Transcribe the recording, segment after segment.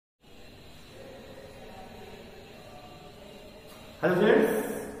Hello friends,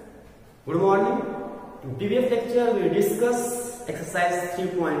 good morning. In previous lecture we discussed exercise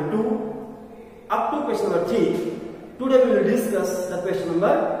 3.2 up to question number 3. Today we will discuss the question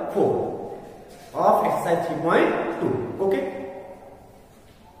number 4 of exercise 3.2. Okay.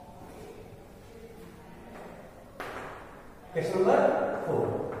 Question number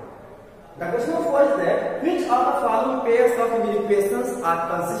 4. The question number 4 is that which of the following pairs of linear equations are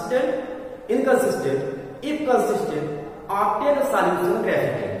consistent, inconsistent, if consistent, obtain the solution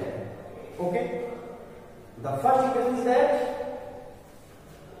graphically. Okay. The first equation is that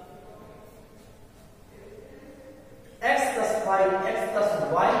x plus 5 x plus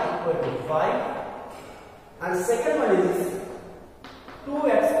y equal to 5, and second one is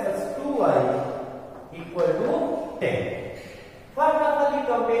 2x plus 2y equal to 10. First of all, we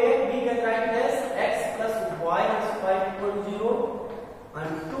compare, we can write as x plus y minus 5 equal to 0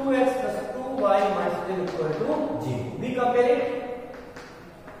 and 2x plus 2y minus 10 equal to 0. We compare it.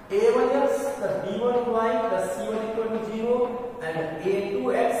 a1x plus b1y plus c1 equal to 0 and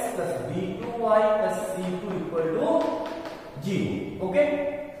a2x plus b2y plus c2 equal to 0. Okay.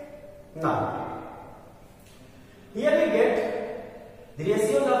 Now, here we get the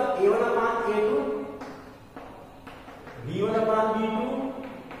ratios of a1 upon a2, b1 upon b2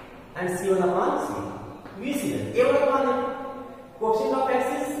 and c1 upon c2. We see that a1 upon a2, coefficient of x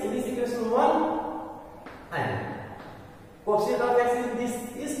is in this equation 1 and coefficient of x in this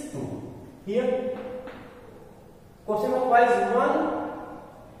is 2. Here coefficient of y is 1,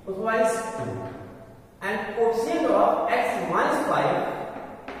 so y is 2, and coefficient of x is minus 5,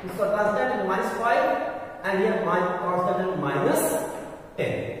 this constant is minus 5, and here constant is minus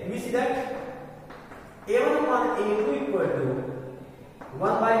 10. We see that a1 upon a2 equal to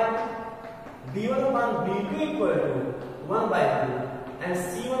 1 by b1 upon b2 equal to 1 by 2 and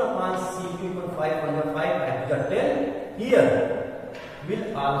c1 upon c2 equal to 5 under 5 and 10 here will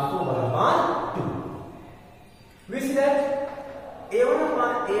also 1 upon 2. We see that a1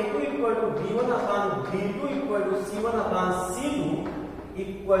 upon a2 equal to b1 upon b2 equal to c1 upon c2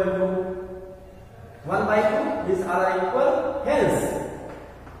 equal to 1 by 2. These are equal, hence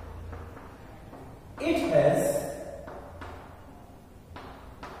it has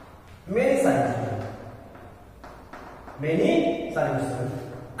many solutions. Many solutions,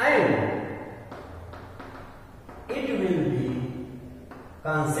 and it will be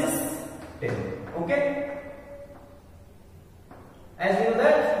consistent. Okay. As we know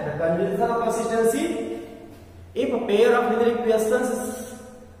that the condition of consistency, if a pair of linear equations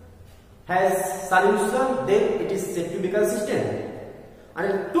has solution, then it is said to be consistent.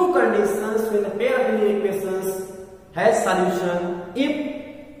 And two conditions when the pair of linear equations has solution, if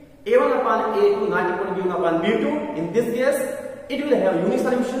a1 upon a2 not equal to b1 upon b2, in this case it will have unique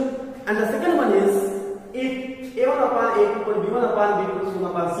solution. And the second one is if a1 upon a2 equal to b1 upon b2 c1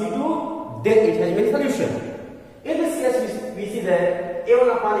 upon c2, then it has many solution. In this case we see that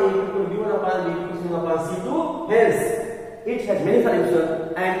a1 upon a2 equal to b1 upon b2 c1 upon c2, hence it has many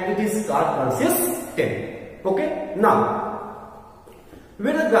solution and it is called consistent. Okay. Now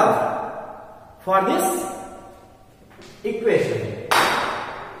with the graph for this equation,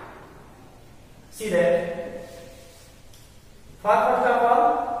 see that first of all,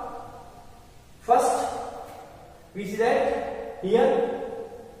 first we see that here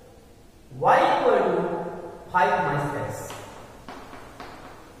y equal to 5 minus x,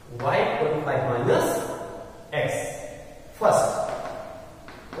 y equal to 5 minus x first.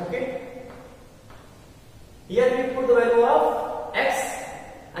 Okay. Here we put the value of x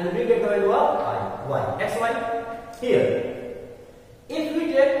and we get the value of y, x, y. Here if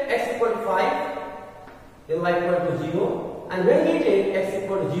we take x equal to 5, then y equal to 0, and when we take x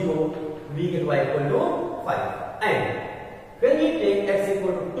equal to 0, we get y equal to 5, and when we take x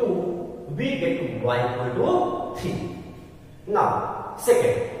equal to 2, we get y equal to 3. Now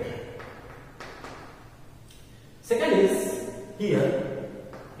second is here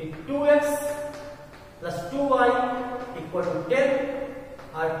if 2x plus 2y equal to 10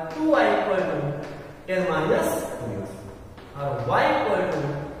 or 2y equal to 10 minus 2x or y equal to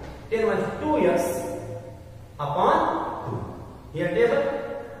 10 minus 2x upon 2. Here table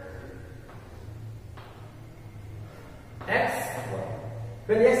x, y.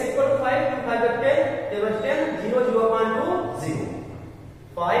 When x equal to 5, 5 is 10, table 10, 0, 0 upon 2, 0.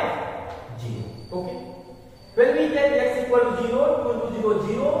 5, 0. Okay. When we take x equal to 0, 2 into 0,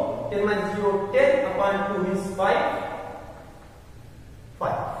 0, 10 minus 0, 10 upon 2 is 5,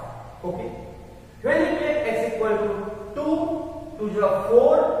 5. Okay. When we take x equal to 2, 2 0,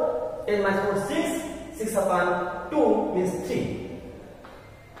 4, 10 minus 4, 6, 6 upon 2 means 3.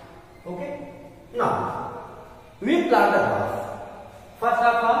 Okay. Now we plot the graph. First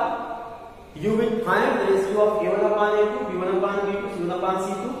of all, you will find the ratio of A1 upon A2, B1 upon B2, C1 upon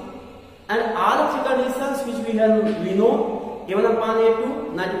C2, and all three conditions which we know. A1 upon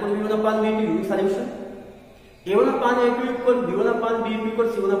A2 not equal to B1 upon B2, unique solution. A1 upon A2 equal to B1 upon B2 equal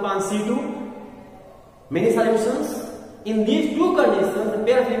to C1 upon C2, many solutions. In these two conditions, the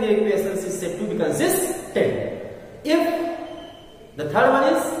pair of linear equations is said to be consistent. If the third one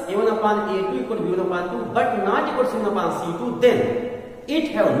is A1 upon A2 equal to B1 upon 2 but not equal to C1 upon C2, then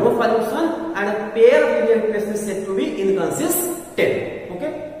it have no solution and a pair of linear equations is said to be inconsistent.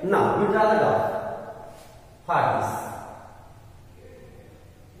 Okay? Now we draw the graph for this.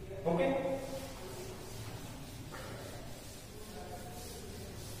 Okay?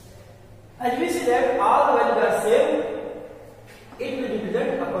 As we see that all the values are same, it will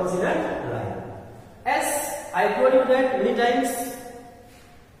represent a consonant line. As I told you that many times,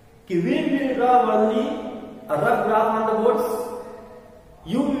 we will draw only a rough graph on the boards.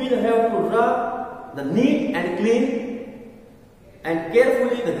 You will have to draw the neat and clean and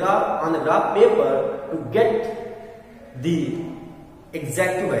carefully the graph on the graph paper to get the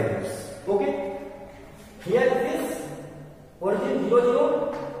exact values. Okay? Here it is origin 0,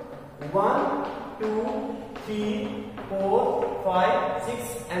 0, 1, 2, 3, 4, 5,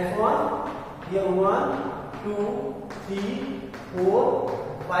 6 and so on. Here 1, 2, 3,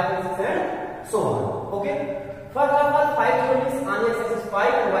 4, 5 and 6 and so on. Okay? First of all, 5 is on x axis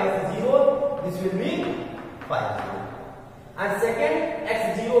 5 and y axis 0. This will be 5. And second,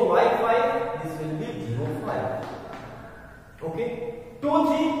 x0, y5. This will be 0, 5. Okay? 2, 3,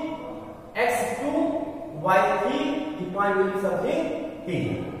 x2, y3. The point will be something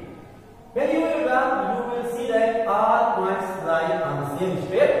here. When you will draw, you will see that all points lie on the same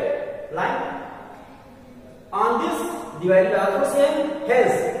straight line. On this, divided also same.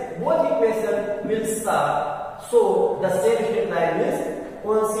 Hence, both equations will start. So the same straight line is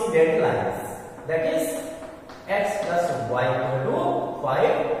coincident lines. That is, x plus y equal to 5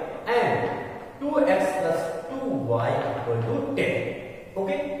 and 2x plus 2y equal to 10.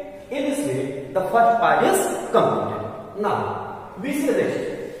 Okay? In this way, the first part is completed. Now, we see the rest.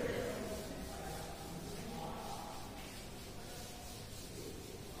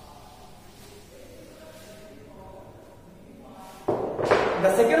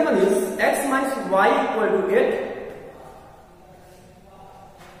 The second one is x minus y equal to 8.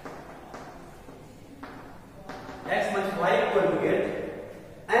 X minus y equal to 8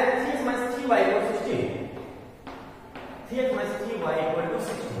 and 3x minus 3y equal to 16. 3x minus 3y equal to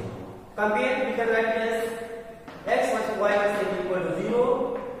 16. Compare, we can write as x minus y minus 8 equal to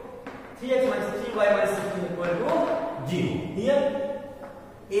 0. 3x minus 3y minus 16 equal to 0. Here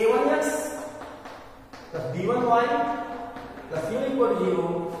a1x plus b1y plus c1 equal to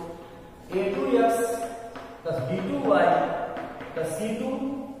 0, a2x plus b2y plus c2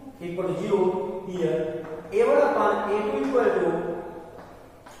 equal to 0. Here a1 upon a2 equal to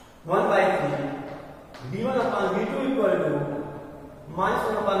 1 by 3, b1 upon b2 equal to minus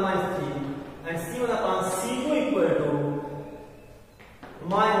 1 upon minus 3 and c1 upon c2 equal to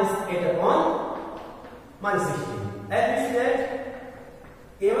minus 8 upon minus 16. As we see that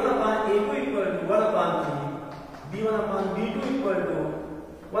a1 upon a2 equal to 1 upon 3, b1 upon b2 equal to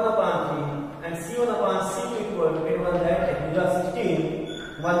 1 upon 3 and c1 upon c2 equal to 8 that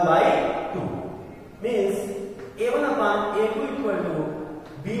 16 1 by 2. Means a1 upon a2 equal to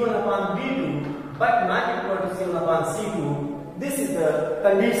b1 upon b2 but not equal to c1 upon c2. This is the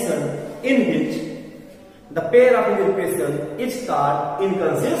condition in which the pair of linear equation is called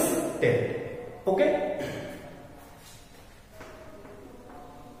inconsistent. Okay?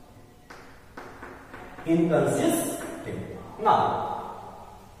 Inconsistent. Now,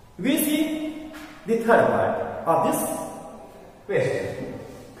 we see the third part of this question.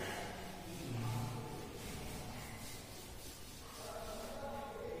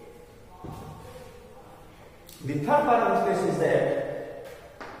 The third part of this question is that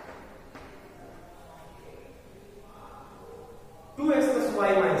x plus y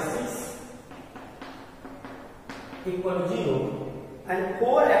minus 6 equal to 0 and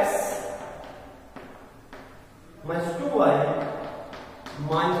 4x minus 2y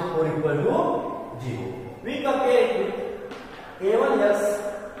minus 4 equal to 0. We compare it with a1x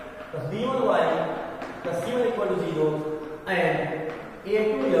plus b1y plus c1 equal to 0 and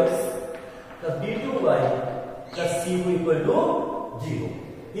a2x plus b2y plus c2 equal to 0.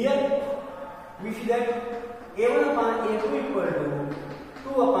 Here we see that a1 upon a2 equal to 2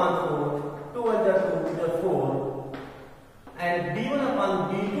 upon 4, 2 1 2 is 4 and b1 upon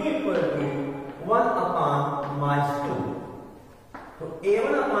b2 equal to 1 upon minus 2. So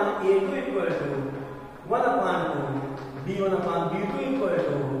a1 upon a2 equal to 1 upon 2, b1 upon b2 equal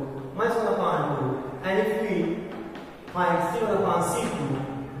to minus 1 upon 2, and if we find c1 upon c2,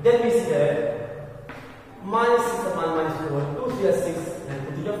 then we see that minus 6 upon minus 4, 2 3 are 6 and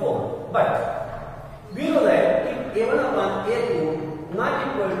 2 3 are 4. But we know that if a1 upon a2 not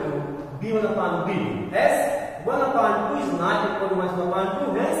equal to b1 upon b2, as 1 upon 2 is not equal to minus 1 upon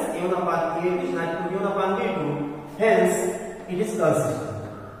 2, hence a1 upon a2 is not equal to b1 upon b2, hence it is consistent.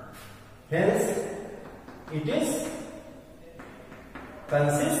 Hence it is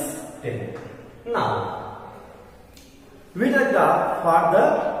consistent. Now we will graph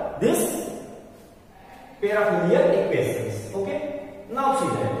for this pair of linear equations. Okay. Now see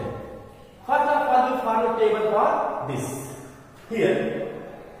that. First of all, we form a table for this. Here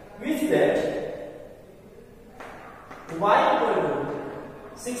we see that y equal to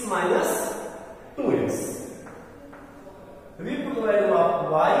 6 minus 2x. We put the value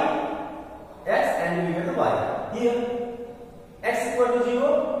of y, x, and we get the y. Here x equal to 0,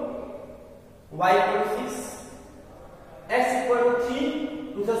 y equal to 6, x equal to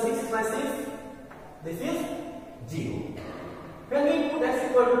 3, 2 to 6 is minus 6, this is 0. When we put x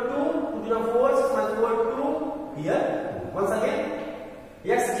equal to 2, 2 to 4, 6 minus 4, 2, here 2. Once again,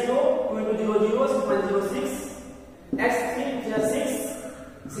 x 0, 2 into 0, 0, 6 minus 0, 6, x 3, 3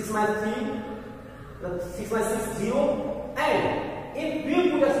 6, 6 minus 3, 6 minus 6, 0, and if we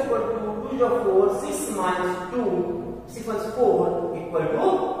put x equal to 2 to 4, 6 minus 2, 6 minus 4 equal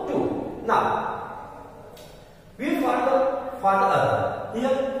to 2. Now, we find the other.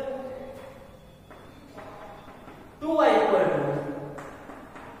 Here, 2y equal to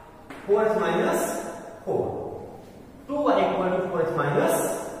 4x minus 4. 2y equal to 4x minus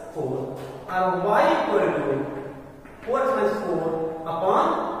 4. And y equal to 4x minus 4 upon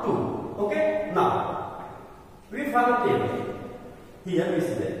 2. Okay? Now, we find a table. Here we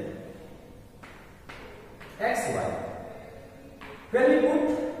see that xy. When we put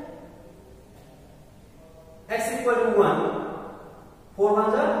x equal to 1, 4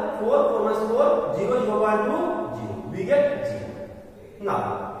 1s are 4, 4 minus 4, 0, 0 upon 2, 0. We get 0. Now,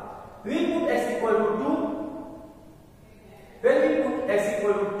 we put x equal to 2. When we put x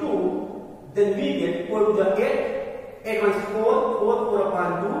equal to 2, then we get 4 to the 8, 8 minus 4, 4, 4 upon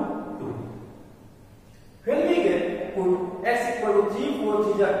 2, 2. When we get put x equal to 3,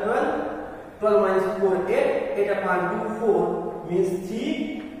 4, 3 are 12, 12 minus 4, 8, 8 upon 2, 4, means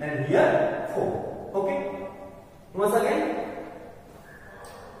 3, and here 4. Okay? Once again,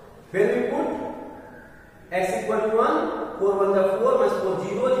 when we put x equal to 1, 4 1 are 4, minus 4,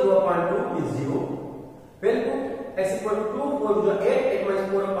 0, 0 upon 2 is 0. When we put x equal to 2, 4 to the 8, 8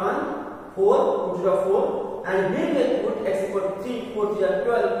 minus 4 upon 4, 2 to the 4, and when we put x equal to 3, 4 to the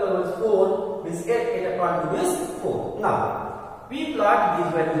 12, 12 minus 4, means 8, 8 upon 2 is 4. Now, we plot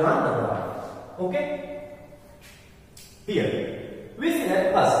these values on the graph. Okay? Here, we see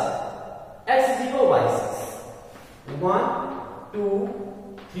that first, x0, y6. 1,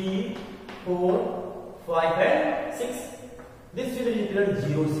 2, 3, 4, 5, and 6. This will represent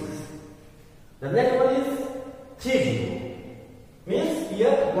 0, 6. The next one is 3, 0. Means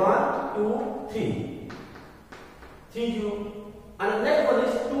here 1, 2, 3. 3, 0. And the next one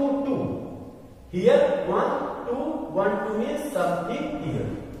is 2, 2. Here 1, 2, 1, 2 means something here.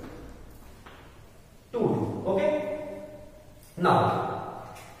 2, 2. Okay? Now,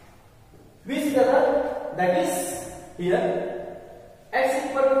 we see that is here x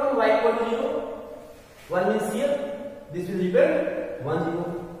equal to 1, y equal to 0. 1 means here, this will represent 1, 0.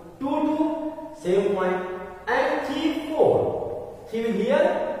 2, 2, same point. And 3, 4. 3 will here,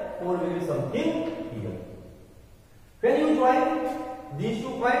 4 will be something here. When you join these 2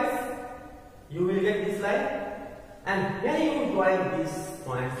 points, you will get this line. And when you join these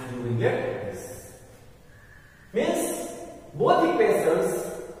points, you will get this. Means both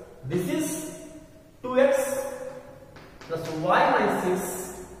equations, this is 2x plus y minus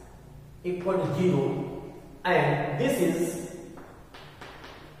 6 equal to 0, and this is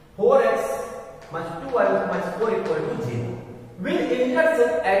 4x minus 2y minus 4 equal to 0. Will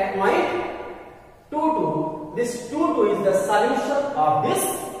intersect at point 2, 2. This 2, 2 is the solution of this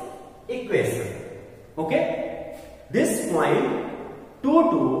equation. Okay? This point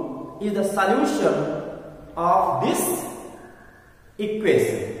 2, 2 is the solution of this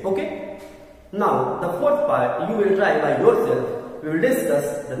equation. Okay? Now, the fourth part you will try by yourself. We will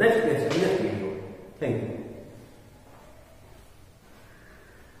discuss the next question in next video. Thank you.